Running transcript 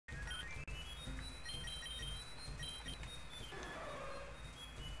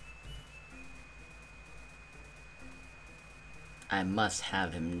I must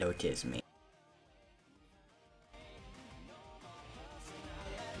have him notice me.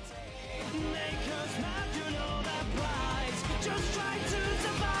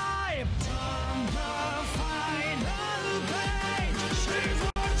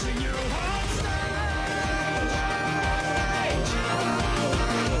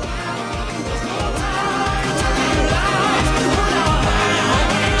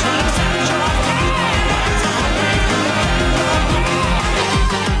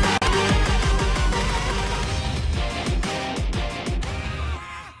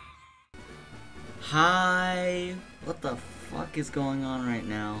 Hi, what the fuck is going on right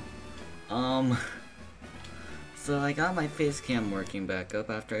now? So I got my face cam working back up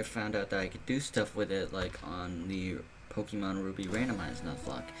after I found out that I could do stuff with it, like on the Pokemon Ruby randomized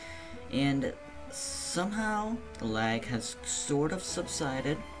Nuzlocke. And somehow the lag has sort of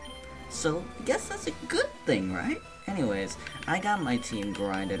subsided, so I guess that's a good thing, right? Anyways, I got my team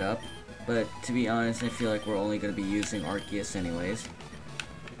grinded up, but to be honest, I feel like we're only going to be using Arceus anyways.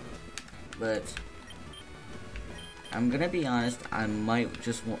 But I'm gonna be honest, I might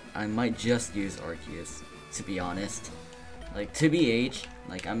just use Arceus, to be honest. Like, to BH,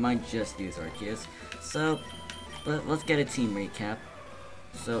 like, I might just use Arceus. So, but let's get a team recap.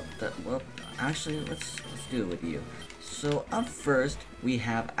 So, well, actually, let's do it with you. So, up first, we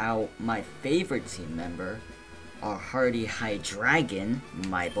have my favorite team member, our hardy Hydreigon,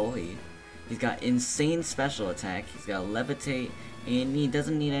 my boy. He's got insane special attack, he's got Levitate, and he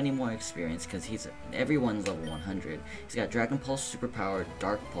doesn't need any more experience because everyone's level 100. He's got Dragon Pulse, Superpower,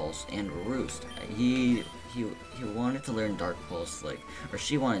 Dark Pulse, and Roost. He wanted to learn Dark Pulse, or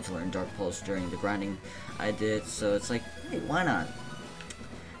she wanted to learn Dark Pulse during the grinding I did, so it's like, hey, why not?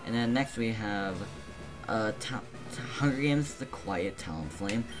 And then next we have Hunger Games, the Quiet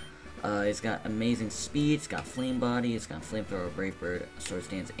Talonflame. It's got amazing speed, it's got Flame Body, it's got Flamethrower, Brave Bird, Sword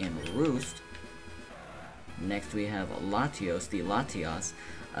Stance, and Roost. Next we have Latios, the Latios,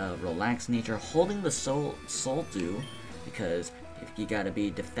 relaxed nature, holding the soul Dew, because if you gotta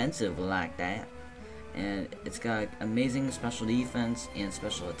be defensive like that. And it's got amazing special defense and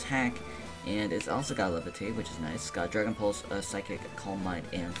special attack, and it's also got Levitate, which is nice. It's got Dragon Pulse, Psychic, Calm Mind,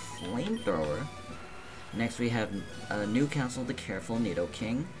 and Flamethrower. Next we have Newcastle, the Careful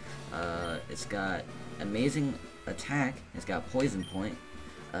Nidoking. It's got amazing attack, it's got Poison Point,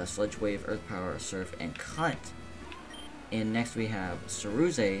 Sludge Wave, Earth Power, Surf, and Cut. And next we have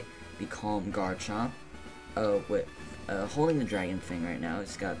Ceruze, the Calm Garchomp, with holding the Dragon thing right now.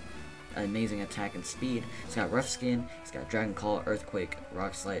 It's got amazing attack and speed. It's got Rough Skin, it's got Dragon Claw, Earthquake,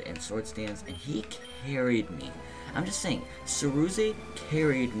 Rock Slide, and Sword Stance, and he carried me. I'm just saying, Ceruze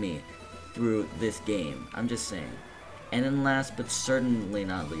carried me through this game. I'm just saying. And then last but certainly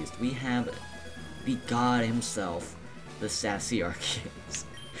not least, we have the god himself, the sassy Arceus.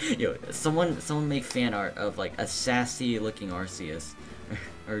 Yo, someone make fan art of like a sassy looking Arceus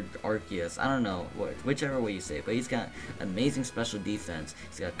or Arceus. I don't know, whichever way you say it, but he's got amazing special defense.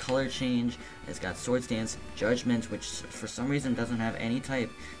 He's got color change. It's got Sword Stance, Judgment, which for some reason doesn't have any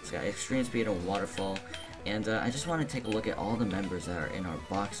type. It's got Extreme Speed and Waterfall. And I just want to take a look at all the members that are in our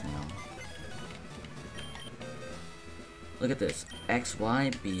box now. Look at this: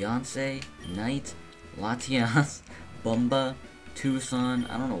 XY, Beyonce, Knight, Latias, Bumba, Tucson,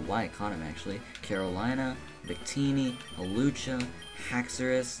 I don't know why I caught him actually, Carolina, Victini, Halucha,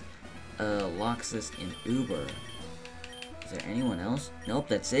 Haxorus, Loxus, and Uber. Is there anyone else? Nope,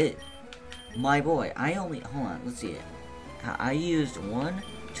 that's it. My boy, hold on, let's see it. I used 1,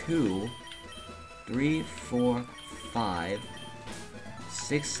 2, 3, 4, 5,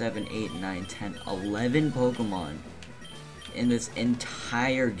 6, 7, 8, 9, 10, 11 Pokemon in this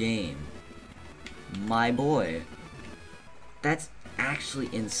entire game. My boy. That's actually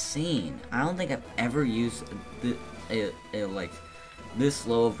insane. I don't think I've ever used like this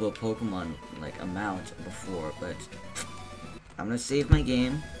low of a Pokemon amount before, but I'm gonna save my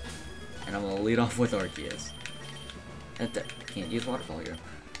game and I'm gonna lead off with Arceus. Can't use Waterfall here.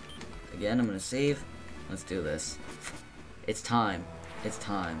 Again, I'm gonna save. Let's do this. It's time. It's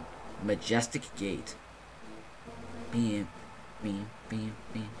time. Majestic Gate. Bam, bam, bam,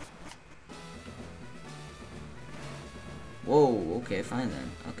 bam. Whoa, okay, fine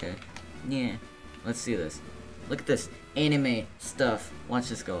then. Okay. Yeah. Let's see this. Look at this anime stuff. Watch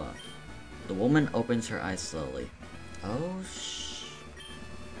this go up. The woman opens her eyes slowly. Oh,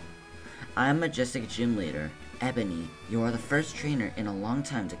 I'm Majestic Gym Leader, Ebony. You are the first trainer in a long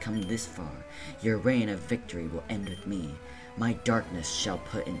time to come this far. Your reign of victory will end with me. My darkness shall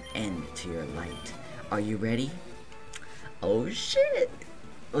put an end to your light. Are you ready? Oh shit!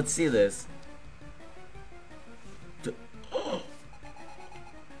 Let's see this.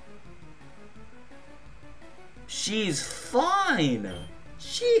 She's fine!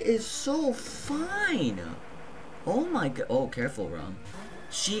 She is so fine! Oh my god. Oh, careful, Rom.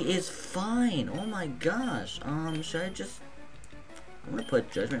 She is fine. Oh my gosh. Should I just... I'm gonna put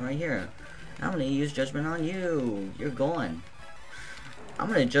Judgment right here. I'm gonna use Judgment on you. You're gone. I'm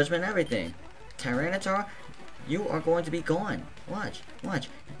gonna Judgment everything. Tyranitar, you are going to be gone. Watch, watch,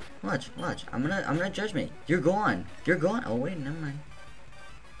 watch, watch. I'm gonna Judgment. You're gone. You're gone. Oh wait, never mind.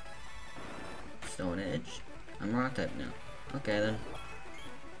 Stone Edge. I'm Rock type now. Okay then.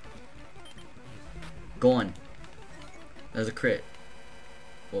 Gone. That was a crit.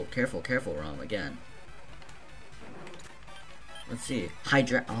 Whoa, careful, careful, Rom, again. Let's see.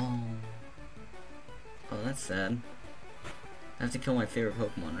 Hydra. Oh. Oh, that's sad. I have to kill my favorite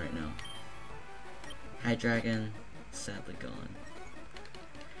Pokemon right now. Hydreigon, sadly gone.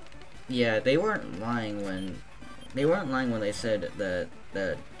 Yeah, they weren't lying when they said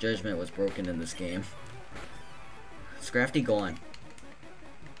that Judgment was broken in this game. Scrafty gone.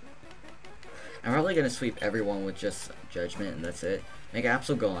 I'm probably gonna sweep everyone with just Judgment and that's it. Mega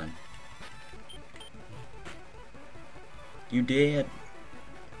Absol gone. You did.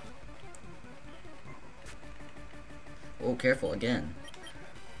 Oh, careful again.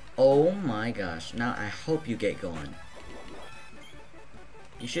 Oh my gosh. Now I hope you get going.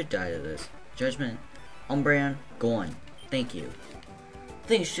 You should die to this. Judgment. Umbreon. Gone. Thank you.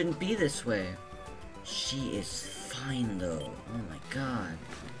 Things shouldn't be this way. She is fine though. Oh my god.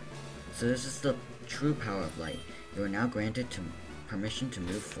 So this is the true power of light. You are now granted permission to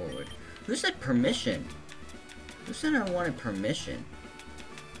move forward. Who said permission? Who said I wanted permission?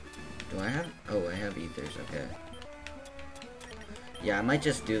 Do I have... Oh, I have Ethers. Okay. Yeah, I might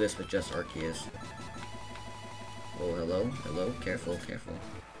just do this with just Arceus. Oh, hello? Hello? Careful, careful.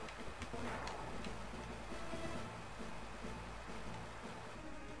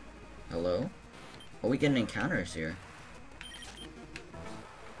 Hello? Oh, we getting encounters here.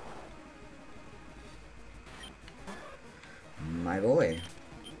 My boy.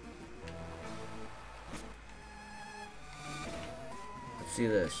 Let's see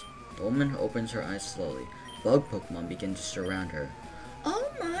this. The woman opens her eyes slowly. Bug Pokemon begin to surround her.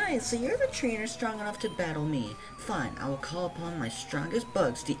 Oh my, so you're the trainer strong enough to battle me. Fine, I will call upon my strongest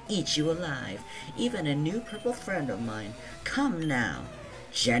bugs to eat you alive. Even a new purple friend of mine. Come now.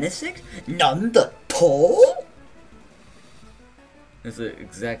 Genesix? None the toll? That's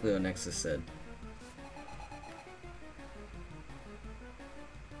exactly what Nexus said.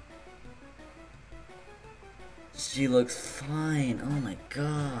 She looks fine. Oh my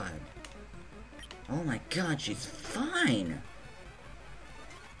god. Oh my god, she's fine.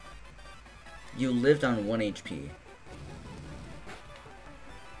 You lived on 1 HP.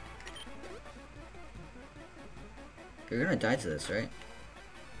 You're gonna die to this, right?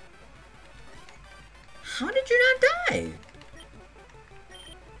 How did you not die?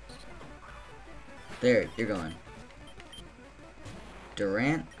 There, you're gone.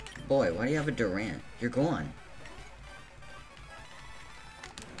 Durant? Boy, why do you have a Durant? You're gone.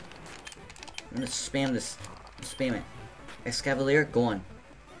 I'm gonna spam this. Spam it. Escavalier, gone.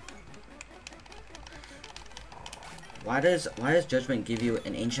 Why does Judgment give you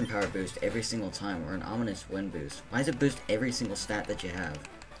an Ancient Power boost every single time, or an Ominous Wind boost? Why does it boost every single stat that you have?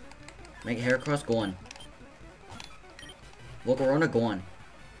 Mega Heracross, gone. Volcarona, gone.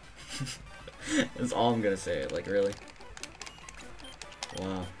 That's all I'm gonna say, like, really.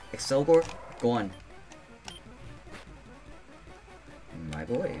 Wow. Excelgor, gone. My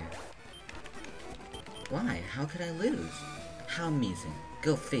boy. Why? How could I lose? How amusing.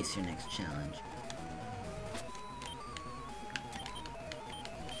 Go face your next challenge.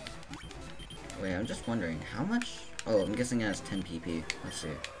 Wait, I'm just wondering, how much... Oh, I'm guessing it has 10 PP. Let's see.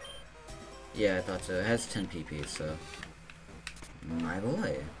 Yeah, I thought so. It has 10 PP, so... My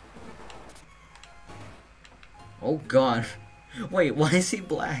boy. Oh god. Wait, why is he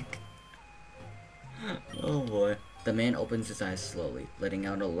black? Oh boy. The man opens his eyes slowly, letting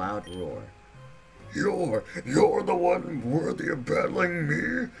out a loud roar. You're the one worthy of battling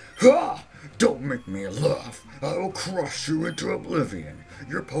me? Ha! Don't make me laugh. I will crush you into oblivion.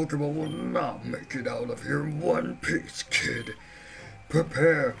 Your Pokemon will not make it out of here in one piece, kid.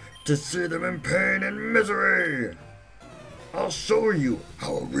 Prepare to see them in pain and misery. I'll show you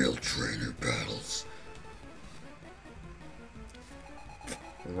how a real trainer battles.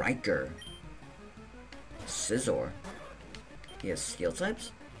 Riker. Scizor. He has Steel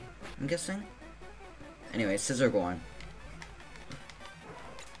types? I'm guessing? Anyway, Scizor gone.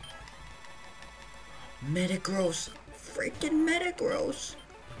 Metagross! Freaking Metagross!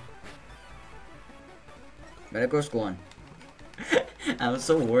 Metagross gone. I was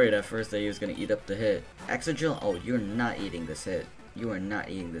so worried at first that he was gonna eat up the hit. Exegil? Oh, you're not eating this hit. You are not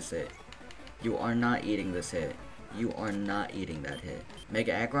eating this hit. You are not eating this hit. You are not eating that hit.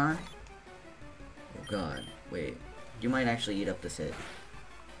 Mega Aggron? Oh god. Wait. You might actually eat up this hit.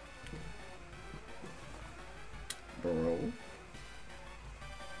 Bro?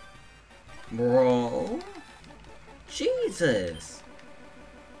 Bro? Jesus!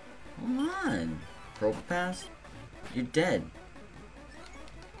 Hold on. Probopass? You're dead.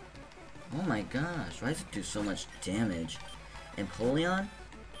 Oh my gosh, why does it do so much damage? And Polion?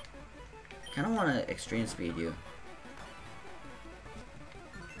 Kinda wanna extreme speed you.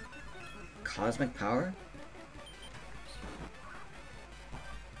 Cosmic Power?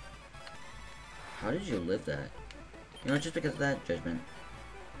 How did you live that? You know, just because of that, Judgment.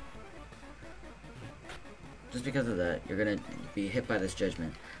 Just because of that, you're gonna be hit by this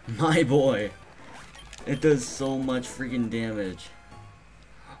Judgment. My boy! It does so much freaking damage.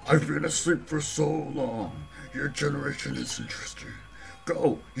 I've been asleep for so long. Your generation is interesting.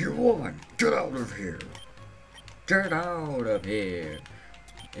 Go, you won. Get out of here. Get out of here.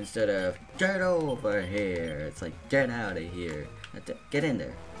 Instead of get over here. It's like get out of here. Get in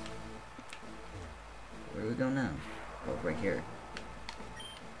there. Where do we go now? Oh, right here.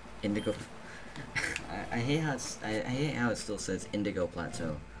 Indigo. I hate how it still says Indigo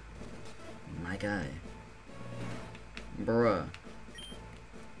Plateau. My guy. Bruh.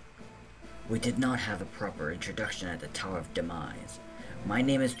 We did not have a proper introduction at the Tower of Demise. My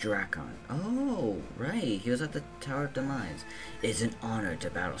name is Drakon. Oh, right, he was at the Tower of Demise. It is an honor to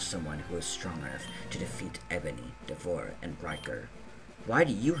battle someone who is strong enough to defeat Ebony, Devore, and Riker. Why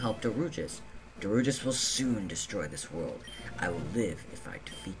do you help Darugis? Darugis will soon destroy this world. I will live if I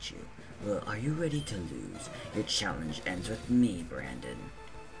defeat you. Well, are you ready to lose? Your challenge ends with me, Brandon.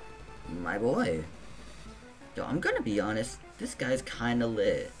 My boy. Yo, I'm gonna be honest, this guy's kinda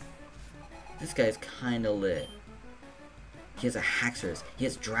lit. This guy's kinda lit. He has a Haxorus. He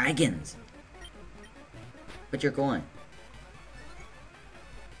has dragons. But you're going.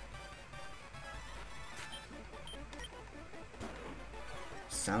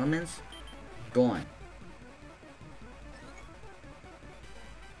 Salamence? Go on.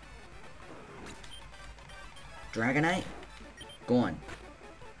 Dragonite? Go on.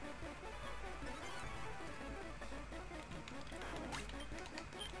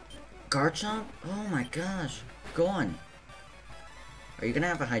 Garchomp? Oh my gosh. Go on. Are you gonna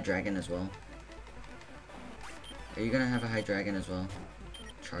have a high dragon as well? Are you gonna have a high dragon as well?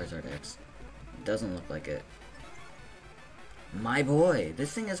 Charizard X. Doesn't look like it. My boy,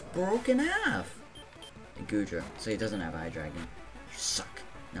 this thing is broken half. And Gudra, so he doesn't have a high dragon. You suck.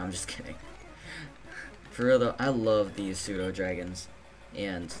 No, I'm just kidding. For real though, I love these pseudo dragons.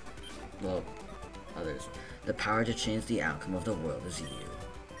 And, well, others. The power to change the outcome of the world is you.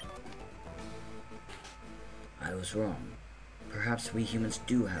 I was wrong. Perhaps we humans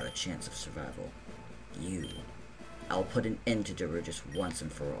do have a chance of survival. You. I'll put an end to Darugis once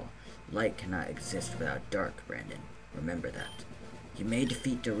and for all. Light cannot exist without dark, Brandon. Remember that. You may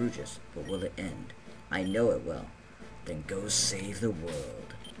defeat Darugis, but will it end? I know it will. Then go save the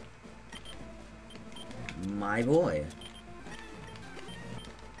world. My boy.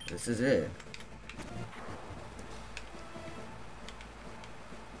 This is it.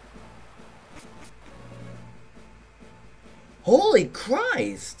 Holy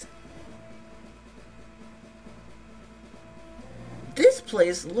Christ! This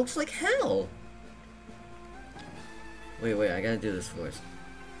place looks like hell! Wait, I gotta do this first.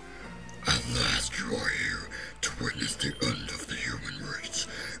 At last you are here to witness the end of the human race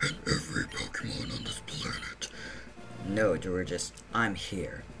and every Pokemon on this planet. No, Darugis, I'm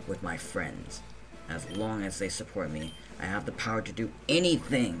here with my friends. As long as they support me, I have the power to do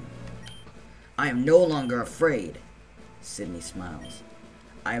anything. I am no longer afraid. Sydney smiles.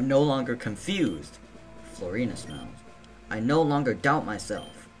 I am no longer confused. Florina smiles. I no longer doubt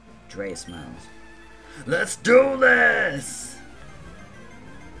myself. Dre smiles. Let's do this!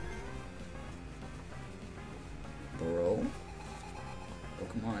 Bro?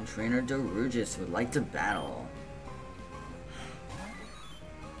 Pokemon trainer Darugis would like to battle.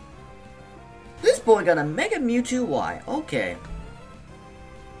 This boy got a Mega Mewtwo Y. Okay.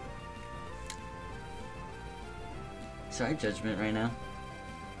 Sorry, Judgment right now.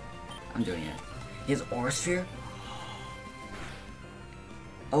 I'm doing it. He has Aura Sphere?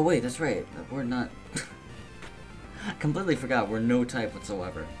 Oh wait, that's right. We're not... I completely forgot. We're no type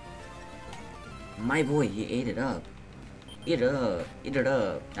whatsoever. My boy, he ate it up. Eat it up. Eat it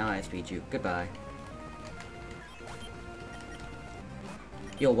up. Now I speed you. Goodbye.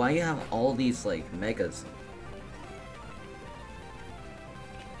 Yo, why you have all these, like, megas?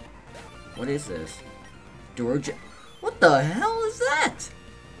 What is this? Darugis. What the hell is that?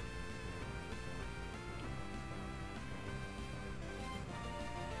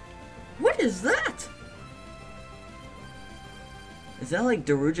 What is that? Is that like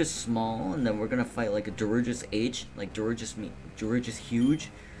Darugis small, and then we're gonna fight like a Darugis H, like Darugis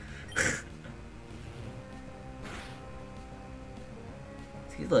huge?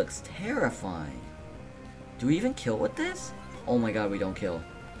 He looks terrifying. Do we even kill with this? Oh my god, we don't kill.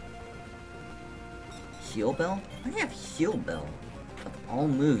 Heal Bell? Why do you have Heal Bell? Of all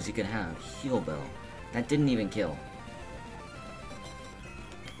moves you can have, Heal Bell. That didn't even kill.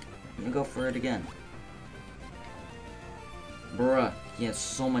 I'm gonna go for it again. Bruh, he has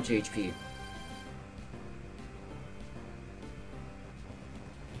so much HP.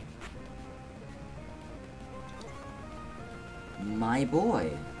 My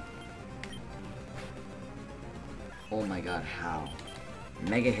boy. Oh my god, how?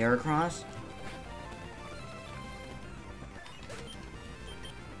 Mega Heracross?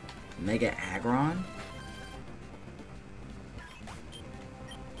 Mega Aggron?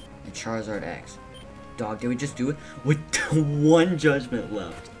 And Charizard X. Dog, did we just do it? With one judgment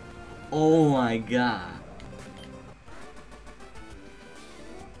left. Oh my god.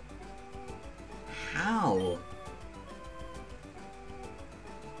 How?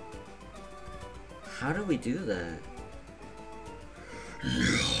 How do we do that?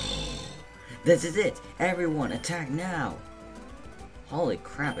 No. This is it! Everyone, attack now! Holy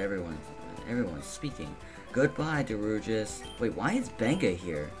crap, everyone's speaking. Goodbye, Darugis. Wait, why is Benga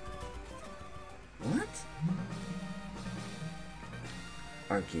here? What?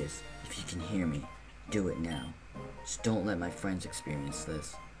 Arceus, if you can hear me, do it now. Just don't let my friends experience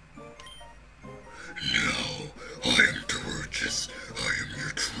this. No, I am Darugis. I am your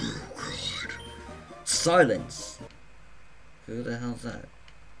true god. Silence! Who the hell's that?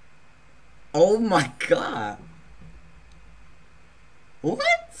 Oh my god!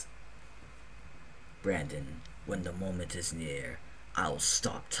 What? Brandon, when the moment is near, I'll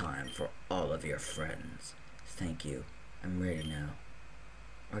stop time for all of your friends. Thank you. I'm ready now.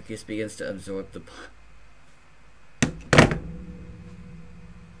 Arceus begins to absorb the...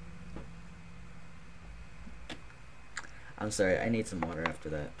 I'm sorry, I need some water after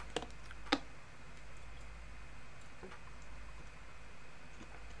that.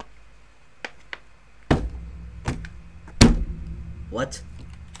 What?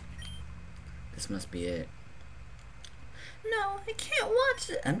 This must be it. No, I can't watch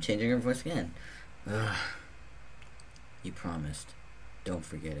it. I'm changing her voice again. Ugh. You promised. Don't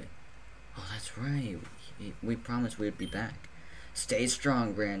forget it. Oh, that's right. We promised we'd be back. Stay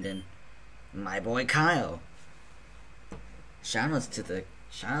strong, Brandon. My boy Kyle. Shoutouts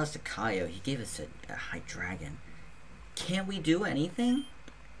to Kyle. He gave us a high dragon. Can't we do anything?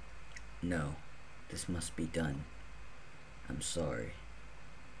 No. This must be done. I'm sorry.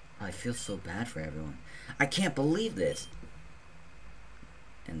 I feel so bad for everyone. I can't believe this.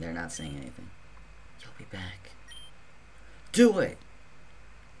 And they're not saying anything. You'll be back. Do it!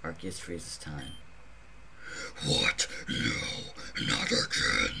 Arceus freezes time. What? No, not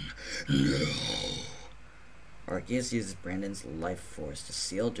again. No. Arceus uses Brandon's life force to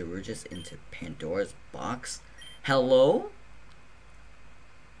seal Darugis into Pandora's box. Hello?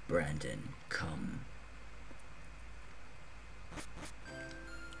 Brandon, come.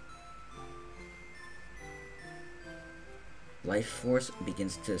 Life force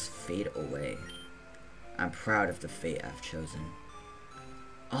begins to fade away. I'm proud of the fate I've chosen.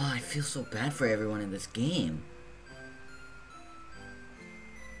 Oh, I feel so bad for everyone in this game.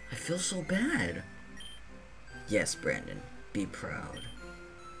 I feel so bad. Yes, Brandon, be proud.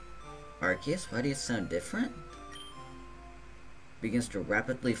 Arceus, why do you sound different? Begins to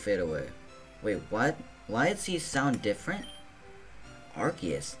rapidly fade away. Wait, what? Why does he sound different?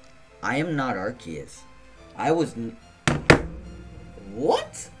 Arceus. I am not Arceus. I was...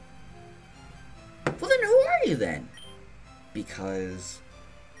 What? Well then who are you then? Because...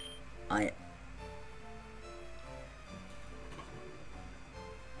 I...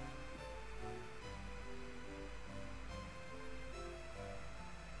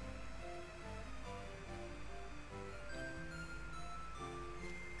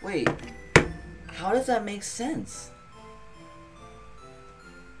 Wait, how does that make sense?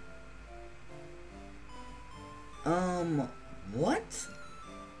 What?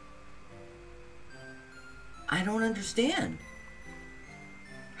 I don't understand.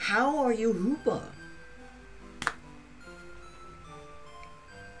 How are you Hoopa?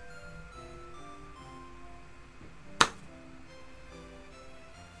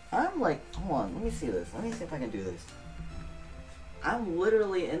 I'm like, hold on, let me see this. Let me see if I can do this. I'm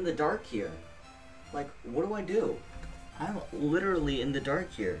literally in the dark here. Like, what do I do? I'm literally in the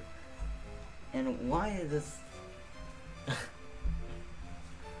dark here. And why is this...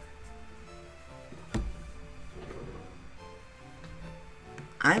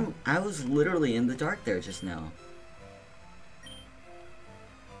 I was literally in the dark there just now.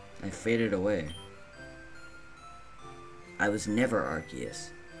 I faded away. I was never Arceus.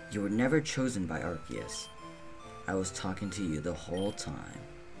 You were never chosen by Arceus. I was talking to you the whole time.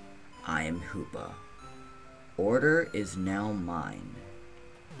 I am Hoopa. Order is now mine.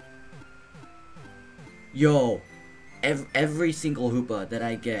 Yo! Every single Hoopa that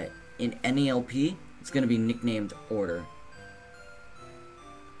I get in any LP is gonna be nicknamed Order.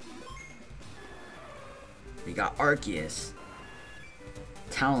 We got Arceus,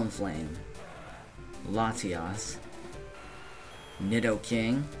 Talonflame, Latias,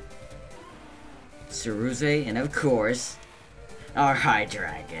 Nidoking, Ceruze, and of course, our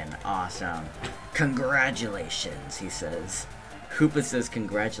Hydreigon. Awesome. Congratulations, he says. Hoopa says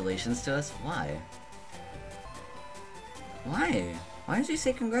congratulations to us? Why? Why? Why does he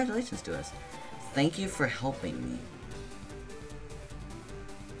say congratulations to us? Thank you for helping me.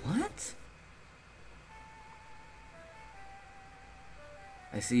 What?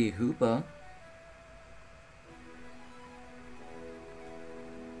 I see Hoopa.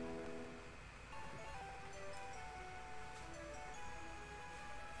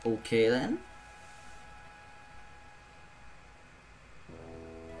 Okay then.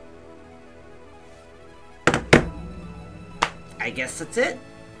 I guess that's it.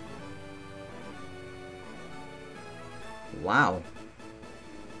 Wow.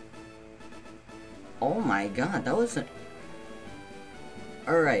 Oh my god, that was an...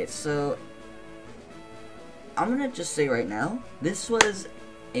 Alright, so... I'm gonna just say right now, this was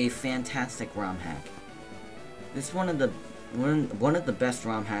a fantastic ROM hack. This is one of the best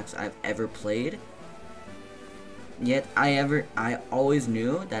ROM hacks I've ever played. Yet I always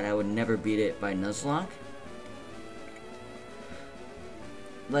knew that I would never beat it by Nuzlocke.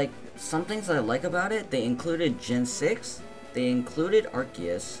 Like, some things I like about it, they included Gen 6, they included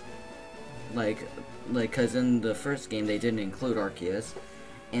Arceus, like, cause in the first game they didn't include Arceus,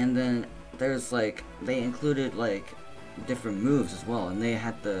 and then there's like, they included like, different moves as well, and they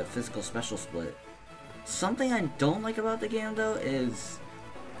had the physical special split. Something I don't like about the game though is,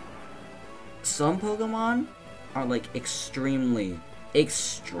 some Pokemon are like extremely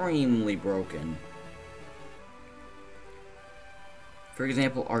broken. For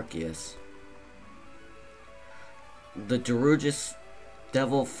example, Arceus. The Darugis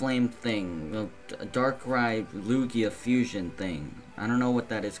Devil Flame thing, the Darkrai Lugia fusion thing. I don't know what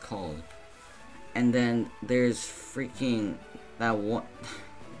that is called. And then there's freaking that one.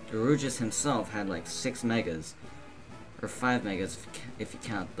 Darugis himself had like 6 megas, or 5 megas if you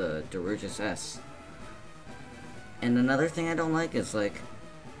count the Darugis S. And another thing I don't like is like,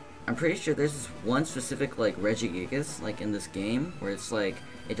 I'm pretty sure there's this one specific like Regigigas like in this game where it's like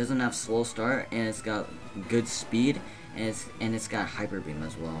it doesn't have slow start and it's got good speed and it's got Hyper Beam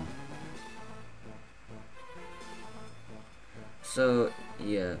as well. So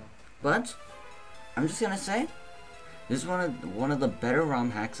yeah, but I'm just gonna say this is one of the better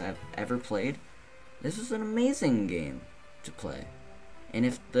ROM hacks I've ever played. This is an amazing game to play, and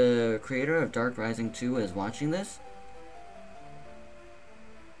if the creator of Dark Rising 2 is watching this,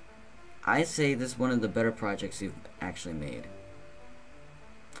 I say this is one of the better projects you've actually made.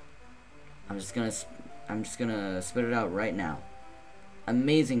 I'm just gonna spit it out right now.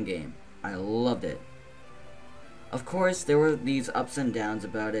 Amazing game. I loved it. Of course, there were these ups and downs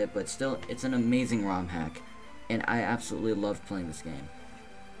about it, but still, it's an amazing ROM hack, and I absolutely loved playing this game.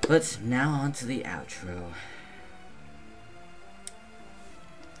 But now on to the outro.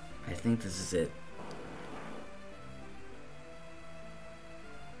 I think this is it.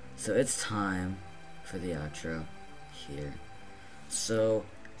 So it's time for the outro here. So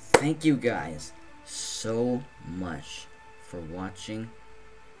thank you guys so much for watching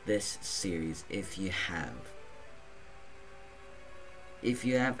this series. If you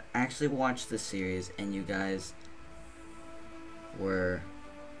have actually watched this series and you guys were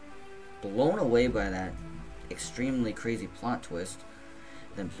blown away by that extremely crazy plot twist,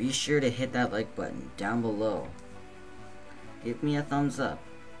 then be sure to hit that like button down below. Give me a thumbs up.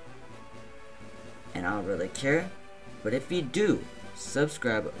 And I don't really care, but if you do,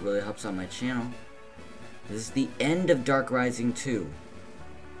 subscribe. It really helps out my channel. This is the end of Dark Rising 2.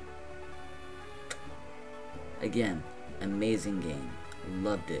 Again, amazing game.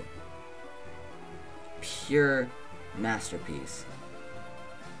 Loved it. Pure masterpiece.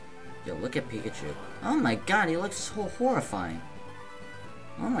 Yo, look at Pikachu. Oh my god, he looks so horrifying.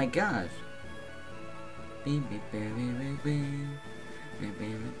 Oh my gosh.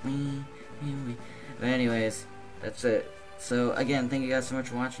 But anyways, that's it. So again, thank you guys so much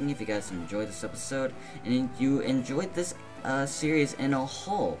for watching. If you guys enjoyed this episode and you enjoyed this series in a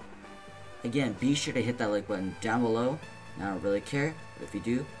whole, again, be sure to hit that like button down below. I don't really care, but if you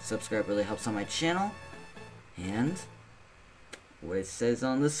do, subscribe really helps on my channel. And what it says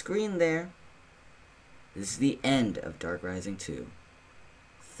on the screen there, this is the end of Dark Rising 2.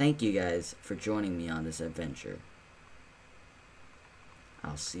 Thank you guys for joining me on this adventure.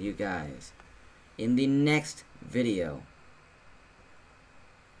 I'll see you guys in the next video.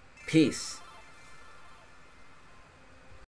 Peace.